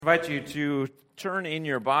I invite you to turn in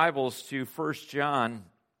your Bibles to 1 John.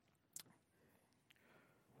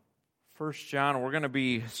 1 John, we're going to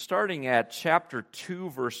be starting at chapter 2,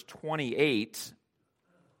 verse 28,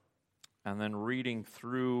 and then reading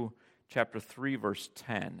through chapter 3, verse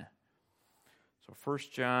 10. So 1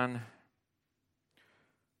 John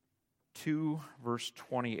 2, verse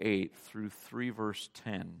 28 through 3, verse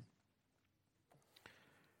 10.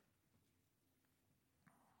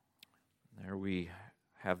 There we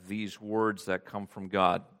have these words that come from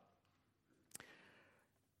God.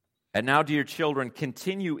 And now, dear children,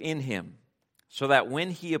 continue in him, so that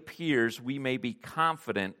when he appears, we may be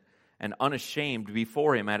confident and unashamed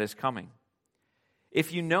before him at his coming.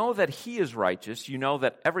 If you know that he is righteous, you know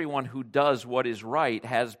that everyone who does what is right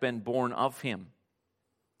has been born of him.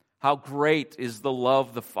 How great is the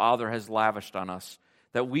love the Father has lavished on us,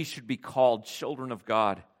 that we should be called children of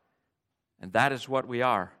God. And that is what we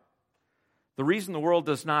are. The reason the world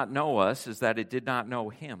does not know us is that it did not know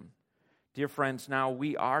him. Dear friends, now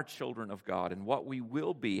we are children of God, and what we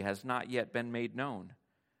will be has not yet been made known.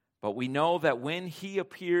 But we know that when he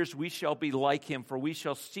appears, we shall be like him, for we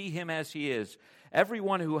shall see him as he is.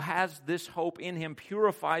 Everyone who has this hope in him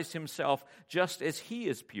purifies himself just as he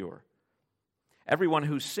is pure. Everyone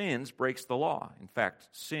who sins breaks the law. In fact,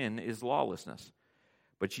 sin is lawlessness.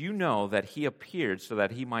 But you know that he appeared so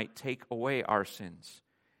that he might take away our sins.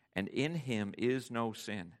 And in him is no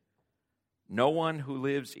sin. No one who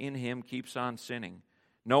lives in him keeps on sinning.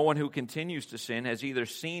 No one who continues to sin has either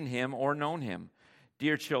seen him or known him.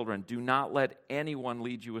 Dear children, do not let anyone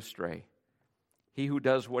lead you astray. He who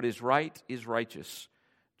does what is right is righteous,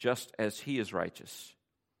 just as he is righteous.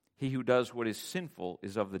 He who does what is sinful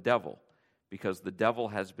is of the devil, because the devil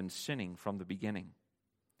has been sinning from the beginning.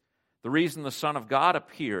 The reason the Son of God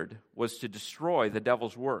appeared was to destroy the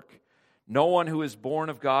devil's work. No one who is born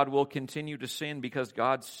of God will continue to sin because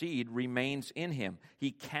God's seed remains in him.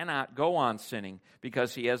 He cannot go on sinning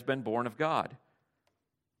because he has been born of God.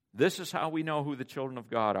 This is how we know who the children of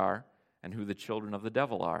God are and who the children of the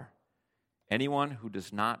devil are. Anyone who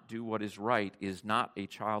does not do what is right is not a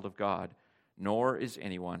child of God, nor is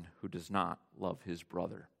anyone who does not love his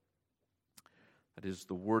brother. That is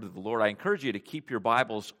the word of the Lord. I encourage you to keep your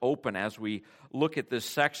Bibles open as we look at this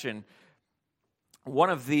section.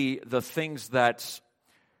 One of the things that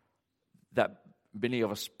many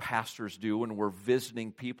of us pastors do when we're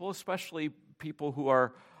visiting people, especially people who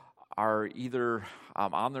are either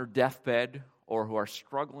on their deathbed or who are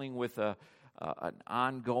struggling with an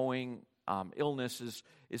ongoing illness,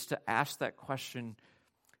 is to ask that question,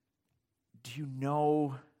 do you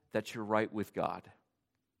know that you're right with God?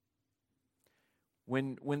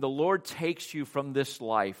 When the Lord takes you from this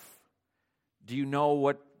life, do you know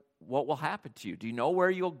what will happen to you? Do you know where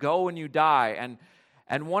you'll go when you die?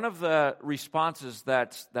 And one of the responses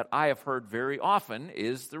that I have heard very often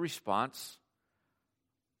is the response,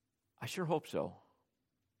 I sure hope so.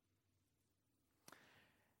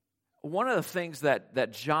 One of the things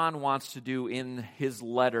that John wants to do in his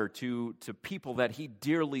letter to people that he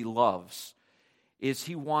dearly loves is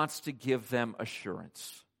he wants to give them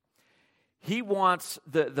assurance. He wants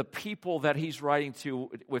the people that he's writing to,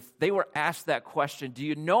 if they were asked that question, do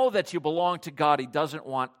you know that you belong to God? He doesn't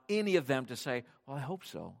want any of them to say, well, I hope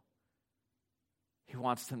so. He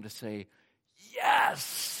wants them to say,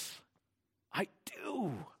 yes, I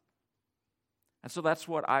do. And so that's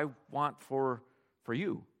what I want for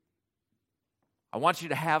you. I want you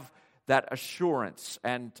to have that assurance,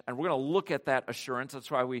 and we're going to look at that assurance. That's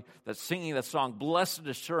why that singing that song, Blessed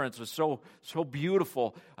Assurance, was so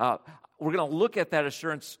beautiful. We're going to look at that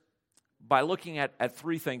assurance by looking at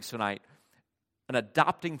three things tonight: an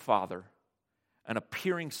adopting Father, an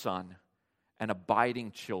appearing Son, and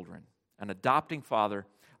abiding children. An adopting Father,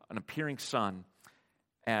 an appearing Son,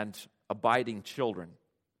 and abiding children.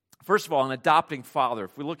 First of all, an adopting Father.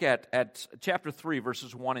 If we look at chapter 3,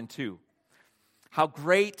 verses 1 and 2, how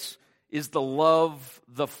great is the love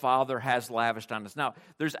the Father has lavished on us. Now,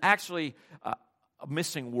 there's actually a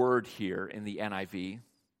missing word here in the NIV.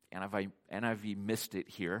 NIV missed it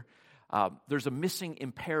here. There's a missing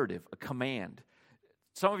imperative, a command.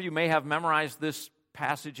 Some of you may have memorized this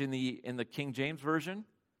passage in the King James Version,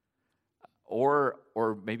 or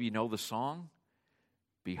maybe you know the song.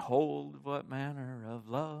 Behold, what manner of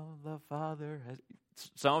love the Father has.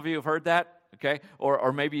 Some of you have heard that. Okay,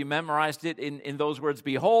 or maybe you memorized it in those words,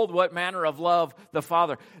 behold, what manner of love the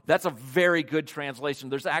Father. That's a very good translation.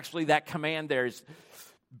 There's actually that command there is,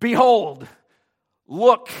 behold,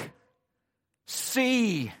 look,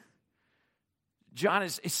 see. John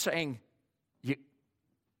is saying, you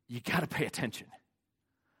got to pay attention.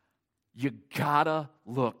 You got to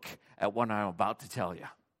look at what I'm about to tell you.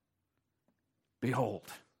 Behold,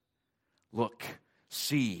 look,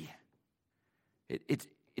 see.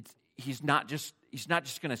 He's not just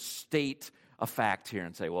going to state a fact here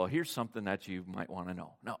and say, well, here's something that you might want to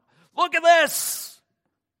know. No, look at this.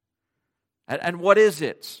 And what is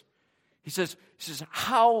it? He says,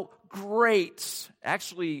 how great.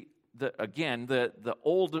 Actually, the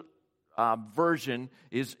old version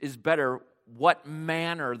is better. What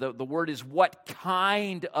manner? The word is what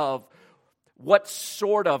kind of, what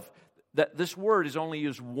sort of. This word is only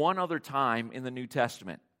used one other time in the New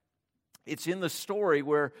Testament. It's in the story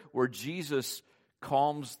where Jesus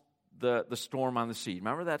calms the storm on the sea.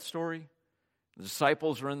 Remember that story? The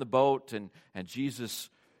disciples are in the boat, and Jesus,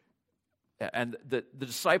 and the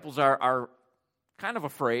disciples are kind of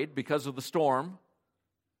afraid because of the storm.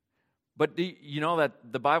 But do you know that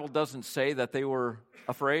the Bible doesn't say that they were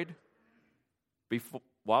afraid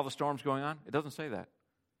while the storm's going on? It doesn't say that.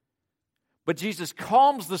 But Jesus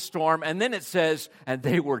calms the storm, and then it says, and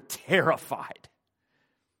they were terrified.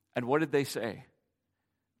 And what did they say?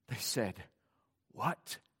 They said,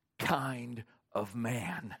 what kind of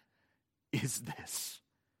man is this?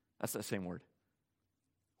 That's that same word.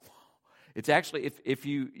 It's actually, if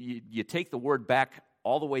you take the word back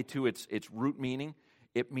all the way to its root meaning,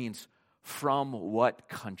 it means from what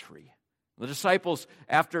country? The disciples,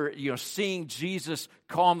 after seeing Jesus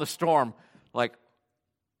calm the storm, like,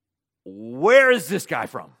 where is this guy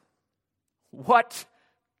from? What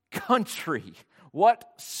country? What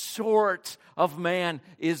sort of man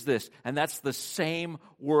is this? And that's the same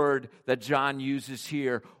word that John uses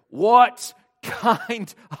here. What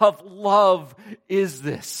kind of love is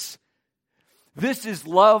this? This is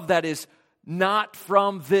love that is not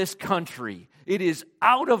from this country. It is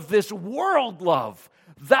out of this world love.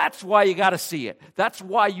 That's why you got to see it. That's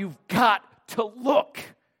why you've got to look.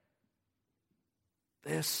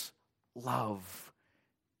 This love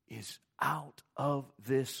is out of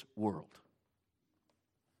this world.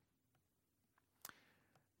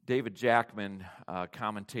 David Jackman,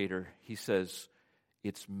 commentator, he says,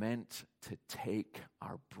 it's meant to take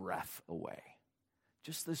our breath away.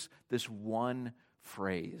 Just this one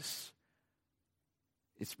phrase.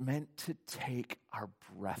 It's meant to take our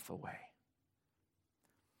breath away.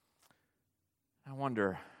 I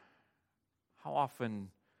wonder, how often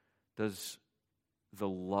does the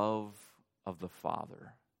love of the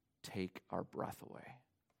Father take our breath away?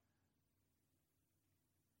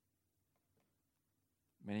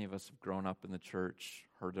 Many of us have grown up in the church,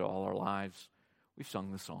 heard it all our lives. We've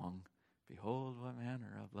sung the song, behold what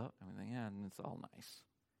manner of love, everything, and it's all nice.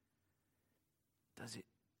 Does it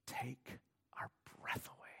take our breath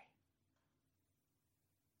away?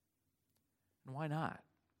 And why not?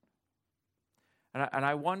 And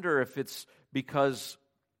I wonder if it's because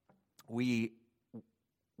we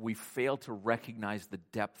fail to recognize the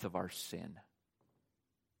depth of our sin.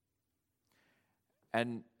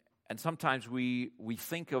 And sometimes we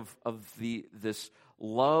think of this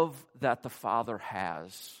love that the Father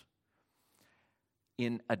has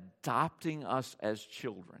in adopting us as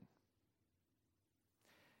children.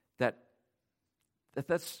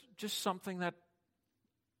 That's just something that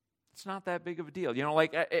it's not that big of a deal.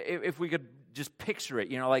 Like if we could just picture it,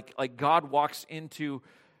 like God walks into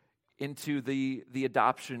the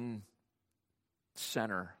adoption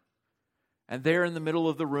center, and there in the middle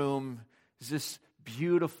of the room is this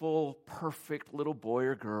beautiful, perfect little boy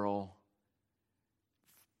or girl,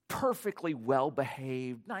 perfectly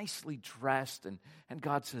well-behaved, nicely dressed, and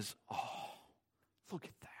God says, oh, look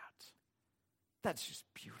at that. That's just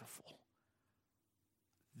beautiful.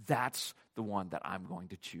 That's the one that I'm going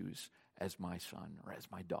to choose as my son or as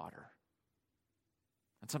my daughter.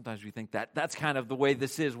 And sometimes we think that's kind of the way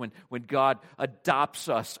this is when God adopts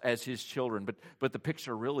us as his children. But the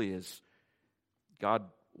picture really is God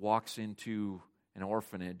walks into an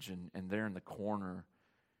orphanage, and there in the corner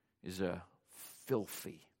is a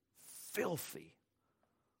filthy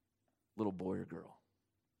little boy or girl.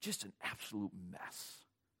 Just an absolute mess.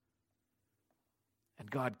 And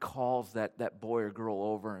God calls that boy or girl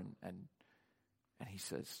over, and he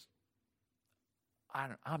says,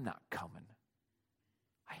 I'm not coming.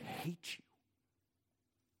 I hate you.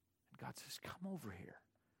 And God says, come over here.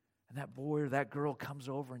 And that boy or that girl comes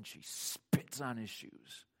over, and she spits on his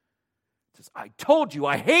shoes. Says, I told you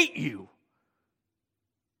I hate you.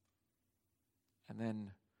 And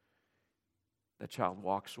then the child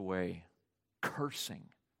walks away cursing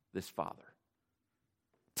this father,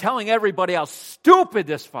 telling everybody how stupid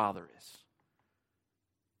this father is.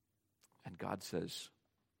 And God says,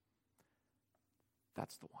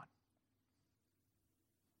 that's the one.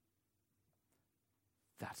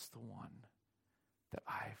 That's the one that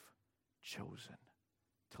I've chosen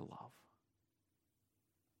to love.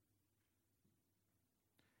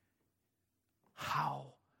 How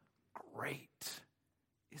great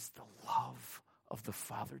is the love of the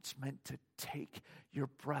Father. It's meant to take your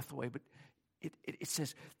breath away, but it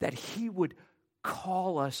says that He would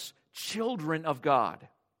call us children of God.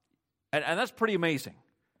 And that's pretty amazing.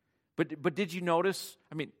 But did you notice?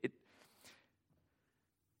 I mean,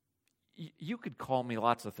 you could call me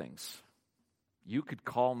lots of things. You could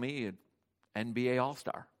call me an NBA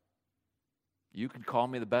All-Star. You could call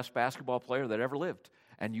me the best basketball player that ever lived.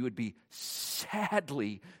 And you would be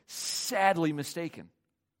sadly mistaken.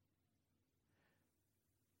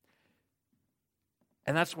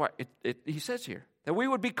 And that's why he says here, that we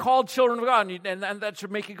would be called children of God. And that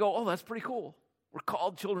should make you go, oh, that's pretty cool. We're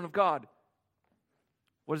called children of God.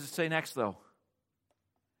 What does it say next, though?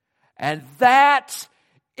 And that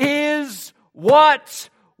is what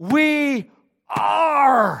we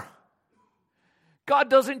are. God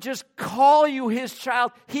doesn't just call you His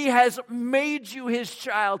child. He has made you His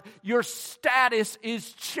child. Your status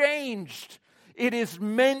is changed. It is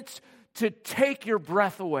meant to take your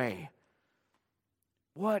breath away.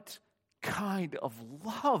 What kind of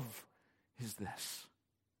love is this?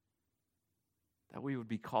 That we would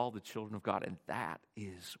be called the children of God, and that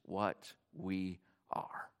is what we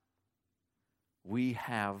are. We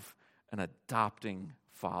have an adopting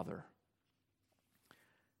Father.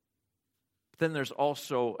 But then there's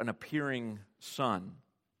also an appearing Son.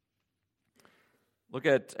 Look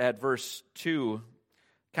at verse 2.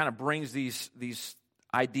 Kind of brings these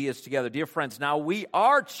ideas together. Dear friends, now we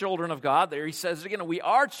are children of God. There he says it again, we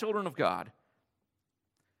are children of God.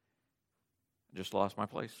 I just lost my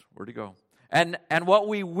place. Where'd he go? And what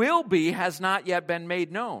we will be has not yet been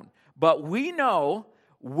made known. But we know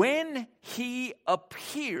when He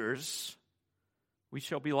appears, we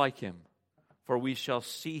shall be like Him, for we shall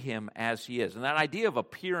see Him as He is. And that idea of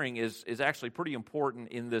appearing is actually pretty important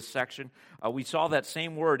in this section. We saw that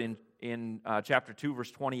same word in chapter 2,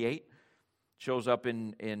 verse 28. Shows up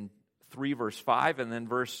in 3, verse 5, and then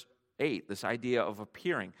verse 8, this idea of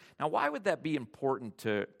appearing. Now, why would that be important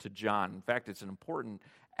to John? In fact, it's an important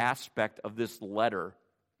aspect of this letter.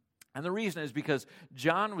 And the reason is because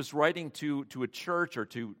John was writing to a church or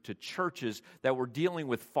to churches that were dealing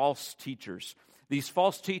with false teachers. These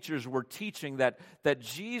false teachers were teaching that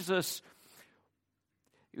Jesus,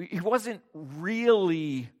 He wasn't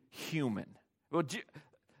really human. Well,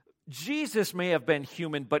 Jesus may have been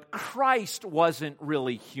human, but Christ wasn't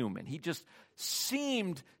really human. He just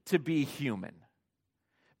seemed to be human.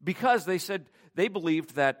 Because they said, they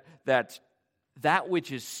believed that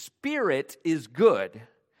which is spirit is good,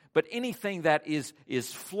 but anything that is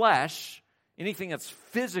flesh, anything that's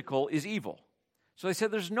physical is evil. So they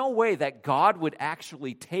said there's no way that God would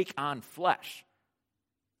actually take on flesh.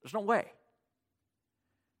 There's no way.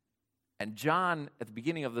 And John, at the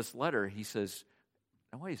beginning of this letter, he says,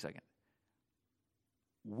 now wait a second.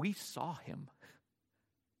 We saw Him.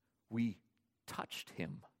 We touched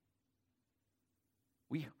Him.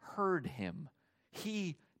 We heard Him.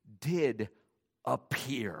 He did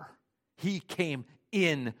appear. He came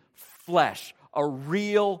in flesh, a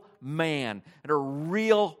real man, at a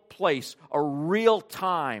real place, a real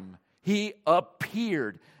time. He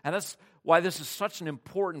appeared. And that's why this is such an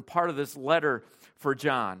important part of this letter for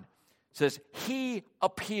John. It says, He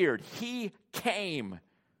appeared. He came.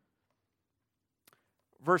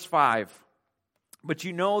 Verse 5, but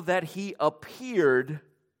you know that He appeared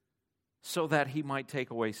so that He might take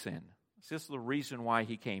away sin. This is the reason why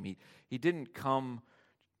He came. He didn't come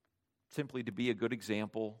simply to be a good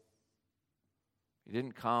example. He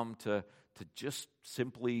didn't come to just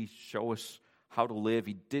simply show us how to live.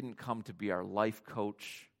 He didn't come to be our life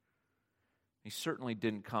coach. He certainly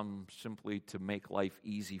didn't come simply to make life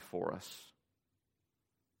easy for us.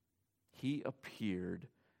 He appeared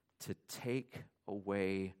to take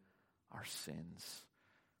away our sins.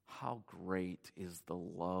 How great is the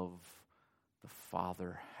love the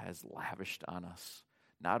Father has lavished on us.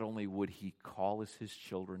 Not only would He call us His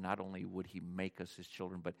children, not only would He make us His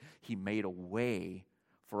children, but He made a way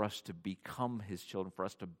for us to become His children, for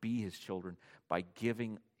us to be His children by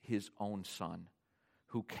giving His own Son,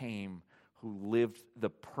 who came, who lived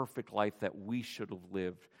the perfect life that we should have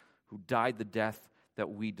lived, who died the death that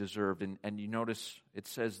we deserved. And you notice it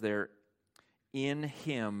says there, in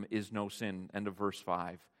Him is no sin. End of verse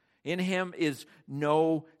 5. In Him is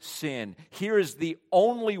no sin. Here is the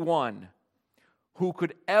only one who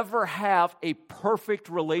could ever have a perfect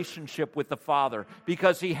relationship with the Father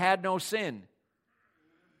because He had no sin.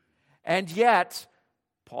 And yet,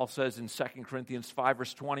 Paul says in 2 Corinthians 5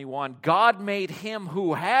 verse 21, God made Him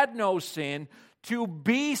who had no sin to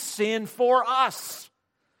be sin for us,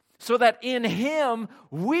 so that in Him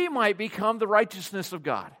we might become the righteousness of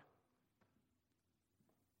God.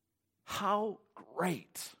 How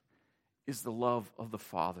great is the love of the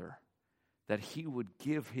Father that he would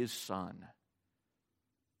give his Son.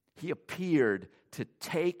 He appeared to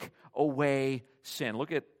take away sin.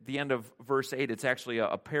 Look at the end of verse 8. It's actually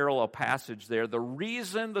a parallel passage there. The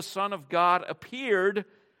reason the Son of God appeared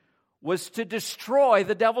was to destroy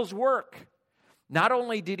the devil's work. Not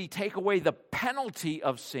only did he take away the penalty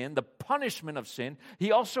of sin, the punishment of sin,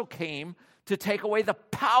 he also came to take away the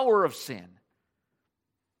power of sin.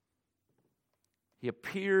 He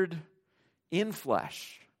appeared in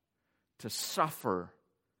flesh to suffer,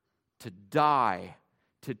 to die,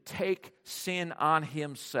 to take sin on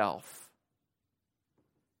himself,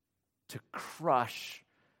 to crush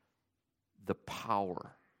the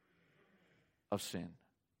power of sin.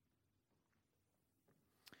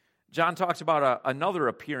 John talks about another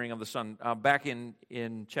appearing of the Son. Back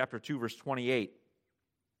in chapter 2, verse 28, it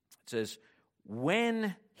says,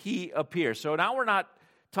 when he appears. So now we're not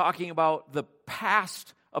talking about the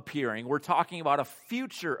past appearing. We're talking about a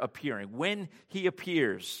future appearing, when he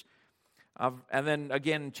appears. And then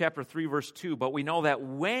again, chapter 3, verse 2, but we know that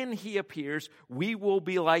when he appears, we will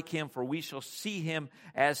be like him, for we shall see him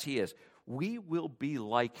as he is. We will be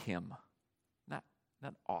like him. Isn't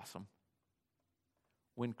that awesome?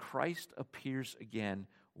 When Christ appears again,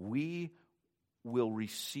 we will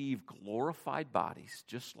receive glorified bodies,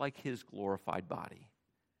 just like his glorified body.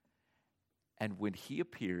 And when he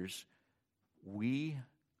appears, we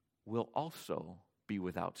will also be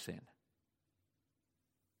without sin.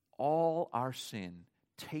 All our sin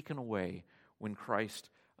taken away when Christ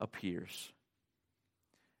appears.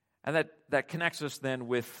 And that connects us then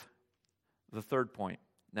with the third point.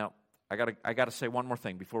 Now, I got to say one more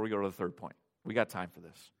thing before we go to the third point. We got time for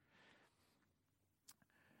this.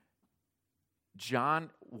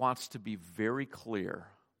 John wants to be very clear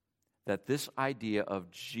that this idea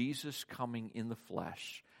of Jesus coming in the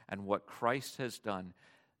flesh and what Christ has done,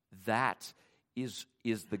 that is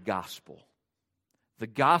the gospel. The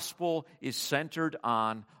gospel is centered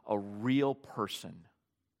on a real person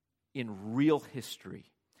in real history.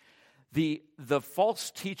 The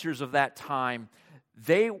false teachers of that time,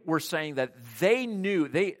 they were saying that they knew,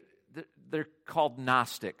 they're called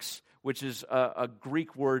Gnostics, which is a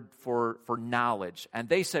Greek word for knowledge. And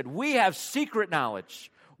they said, we have secret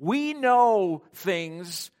knowledge. We know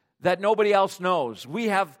things that nobody else knows. We've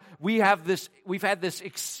had this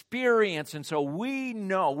experience, and so we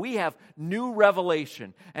know, we have new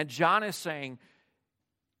revelation. And John is saying,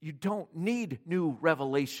 you don't need new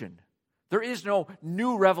revelation. There is no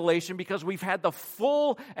new revelation because we've had the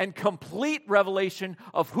full and complete revelation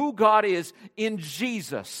of who God is in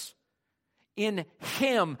Jesus, in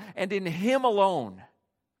him and in him alone.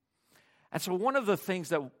 And so one of the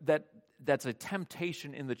things that's a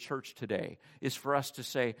temptation in the church today is for us to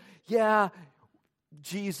say, yeah,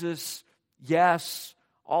 Jesus, yes,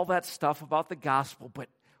 all that stuff about the gospel, but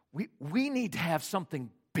we need to have something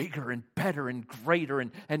bigger and better and greater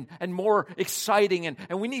and more exciting, and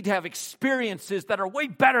we need to have experiences that are way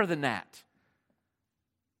better than that.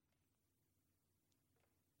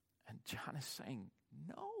 And John is saying,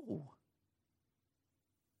 no.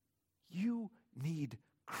 You need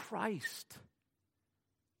Christ,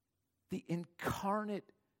 the incarnate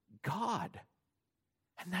God.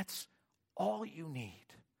 And that's all you need.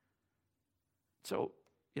 So,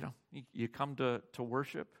 you come to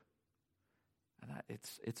worship, and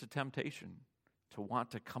it's a temptation to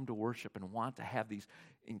want to come to worship and want to have these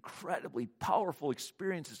incredibly powerful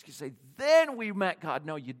experiences. You say, then we met God.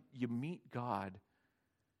 No, you meet God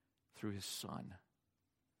through his Son.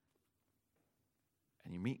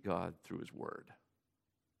 And you meet God through his word.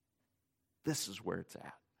 This is where it's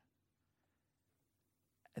at.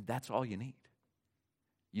 And that's all you need.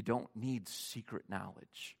 You don't need secret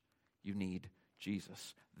knowledge. You need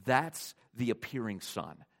Jesus. That's the appearing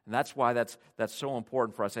Son. And that's why that's so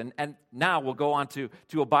important for us. And now we'll go on to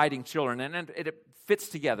abiding children. And it fits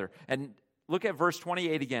together. And look at verse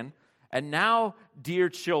 28 again. And now, dear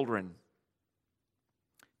children,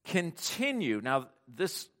 continue. Now,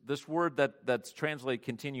 this word that's translated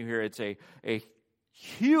continue here, it's a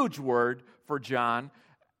huge word for John.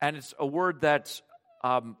 And it's a word that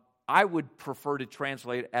I would prefer to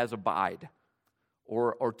translate as abide,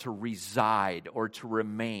 or to reside, or to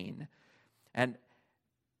remain. And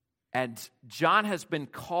John has been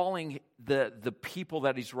calling the people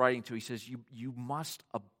that he's writing to, he says, you must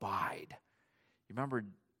abide. You remember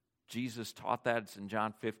Jesus taught that? It's in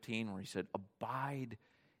John 15 where he said, abide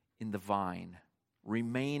in the vine,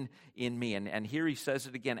 remain in me. And here he says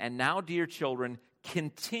it again. And now, dear children,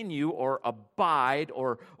 continue or abide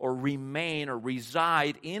or remain or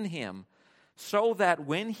reside in him, so that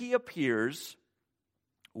when he appears,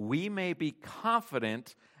 we may be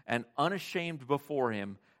confident and unashamed before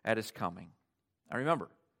him at his coming. Now remember,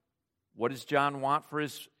 what does John want for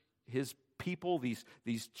his people, these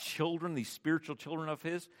children, these spiritual children of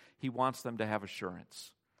his? He wants them to have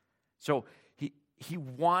assurance. So he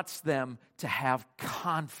wants them to have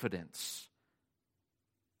confidence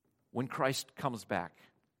when Christ comes back.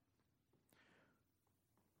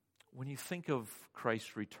 When you think of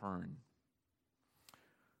Christ's return,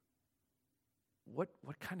 what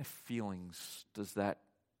kind of feelings does that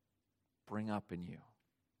bring up in you?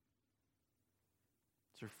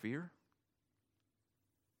 Is there fear?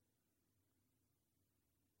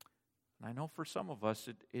 And I know for some of us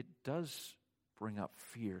it does bring up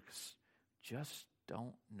fear because just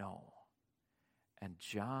don't know. And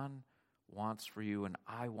John wants for you, and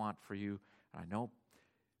I want for you, and I know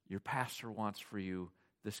your pastor wants for you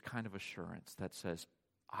this kind of assurance that says,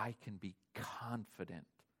 I can be confident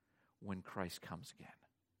when Christ comes again.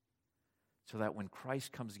 So that when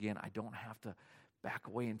Christ comes again, I don't have to back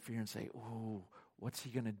away in fear and say, oh, what's he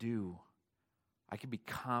going to do? I can be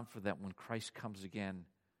confident when Christ comes again,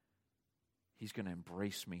 he's going to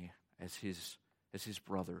embrace me as his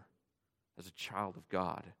brother, as a child of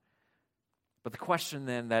God. But the question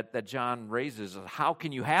then that John raises is, how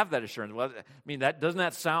can you have that assurance? Well, I mean, doesn't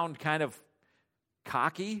that sound kind of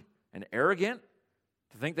cocky and arrogant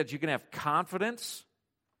to think that you can have confidence?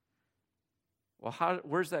 Well,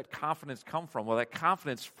 where's that confidence come from? Well, that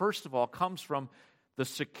confidence, first of all, comes from the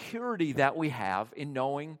security that we have in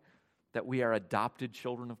knowing that we are adopted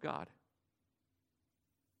children of God.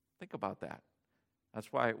 Think about that.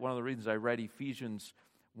 That's why one of the reasons I read Ephesians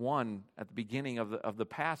 1 at the beginning of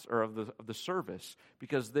the service,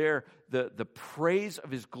 because there the praise of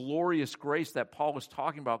his glorious grace that Paul was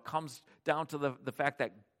talking about comes down to the fact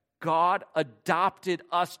that God adopted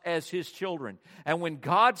us as his children. And when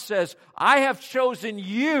God says, I have chosen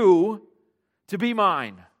you to be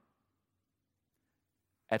mine,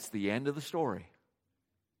 that's the end of the story.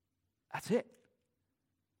 That's it.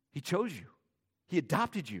 He chose you. He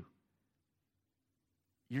adopted you.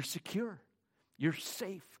 You're secure. You're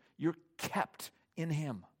safe. You're kept in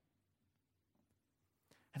him.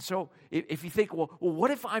 And so if you think, well,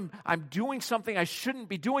 what if I'm doing something I shouldn't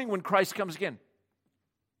be doing when Christ comes again?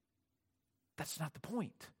 That's not the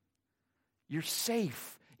point. You're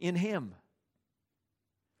safe in him.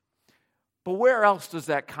 But where else does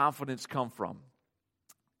that confidence come from?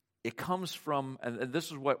 It comes from, and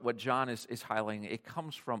this is what John is highlighting, it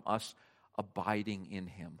comes from us abiding in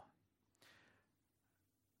him.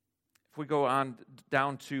 If we go on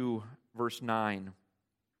down to verse 9.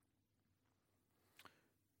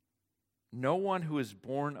 No one who is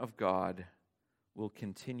born of God will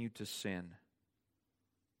continue to sin,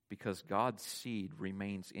 because God's seed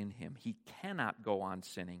remains in him. He cannot go on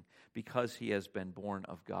sinning because he has been born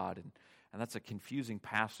of God. And that's a confusing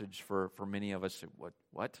passage for many of us.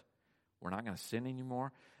 What? We're not going to sin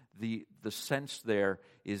anymore? The sense there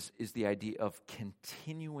is the idea of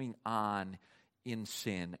continuing on in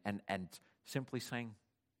sin and simply saying,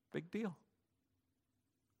 big deal.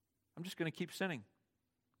 I'm just going to keep sinning.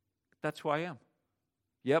 That's who I am.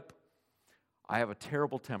 Yep, I have a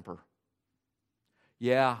terrible temper.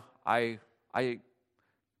 Yeah, I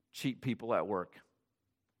cheat people at work.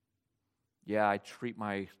 Yeah, I treat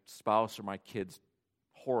my spouse or my kids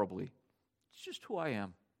horribly. It's just who I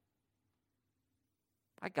am.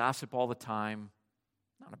 I gossip all the time.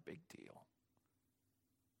 Not a big deal.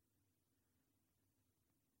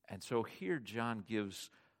 And so here John gives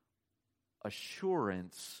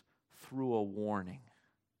assurance through a warning.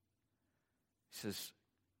 He says,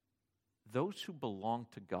 those who belong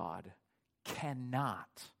to God cannot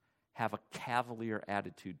have a cavalier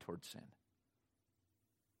attitude towards sin.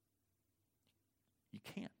 You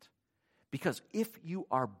can't. Because if you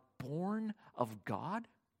are born of God,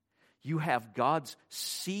 you have God's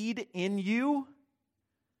seed in you,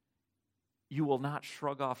 you will not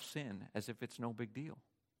shrug off sin as if it's no big deal.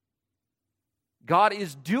 God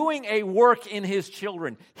is doing a work in his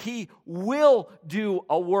children. He will do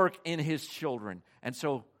a work in his children. And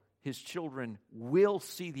so his children will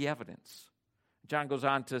see the evidence. John goes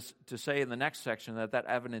on to say in the next section that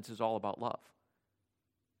evidence is all about love.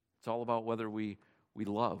 It's all about whether we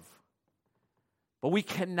love. But we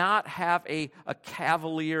cannot have a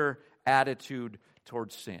cavalier attitude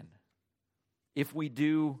towards sin. If we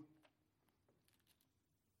do,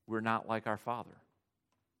 we're not like our Father.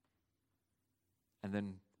 And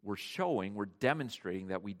then we're demonstrating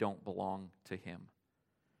that we don't belong to him.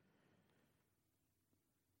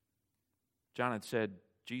 John had said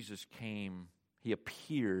Jesus came, he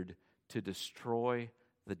appeared to destroy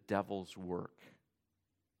the devil's work.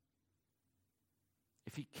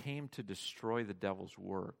 if he came to destroy the devil's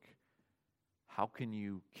work, how can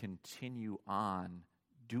you continue on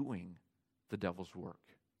doing the devil's work?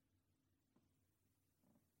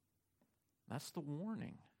 That's the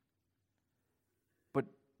warning.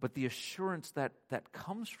 But the assurance that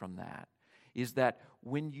comes from that is that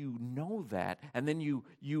when you know that, and then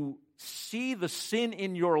you see the sin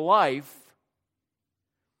in your life,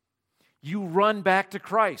 you run back to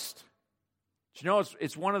Christ. You know,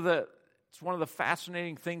 it's one of the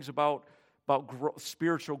fascinating things about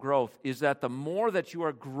spiritual growth is that the more that you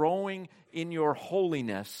are growing in your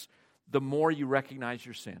holiness, the more you recognize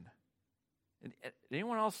your sin.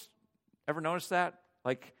 Anyone else ever notice that?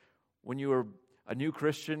 Like when you were a new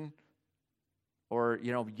Christian, or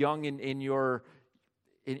young in your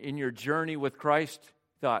journey with Christ,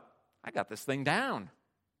 thought, I got this thing down.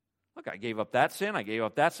 Look, I gave up that sin. I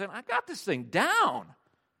got this thing down.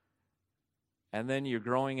 And then you're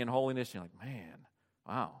growing in holiness. And you're like, man,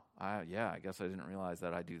 wow, I guess I didn't realize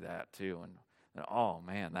that I do that too. And oh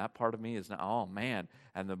man, that part of me is not. Oh man,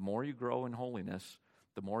 and the more you grow in holiness,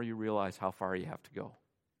 the more you realize how far you have to go.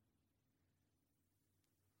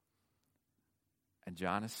 And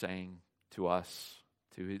John is saying to us,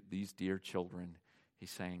 to these dear children,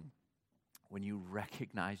 he's saying, when you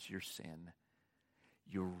recognize your sin,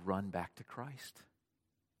 you run back to Christ.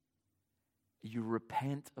 You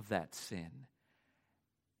repent of that sin,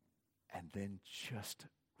 and then just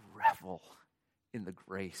revel in the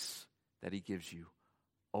grace that he gives you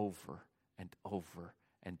over and over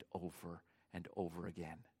and over and over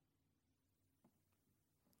again.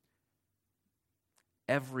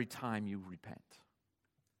 Every time you repent,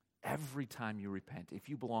 if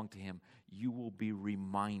you belong to him, you will be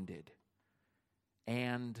reminded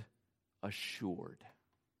and assured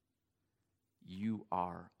you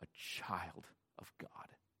are a child of God.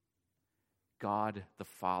 God the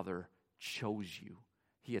Father chose you.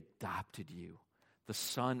 He adopted you. The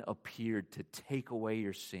Son appeared to take away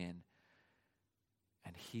your sin,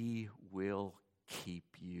 and he will keep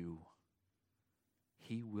you.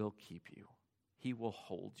 He will keep you. He will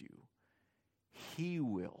hold you. He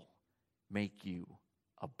will make you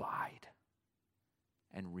abide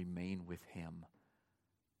and remain with him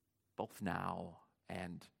both now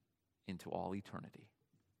and into all eternity.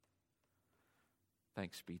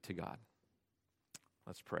 Thanks be to God.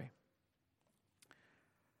 Let's pray.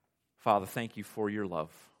 Father, thank you for your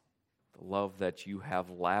love, the love that you have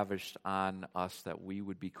lavished on us that we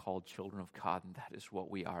would be called children of God, and that is what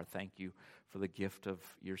we are. Thank you for the gift of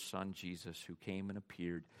your Son, Jesus, who came and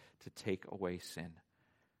appeared to take away sin.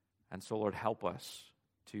 And so, Lord, help us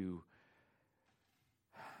to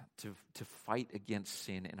fight against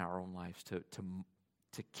sin in our own lives,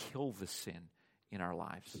 to kill the sin in our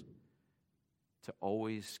lives, to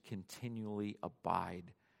always continually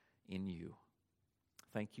abide in you.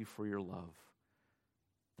 Thank you for your love.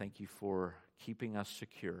 Thank you for keeping us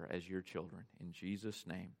secure as your children. In Jesus'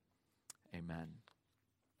 name, amen.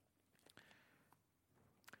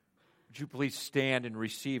 Would you please stand and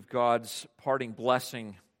receive God's parting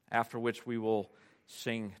blessing, after which we will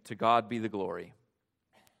sing, "To God be the glory."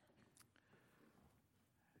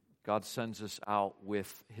 God sends us out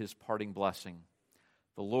with his parting blessing.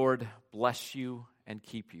 The Lord bless you and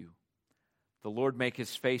keep you. The Lord make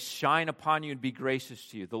his face shine upon you and be gracious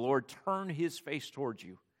to you. The Lord turn his face towards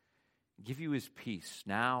you, give you his peace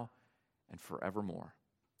now and forevermore.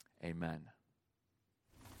 Amen.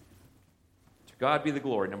 To God be the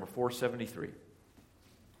glory. Number 473.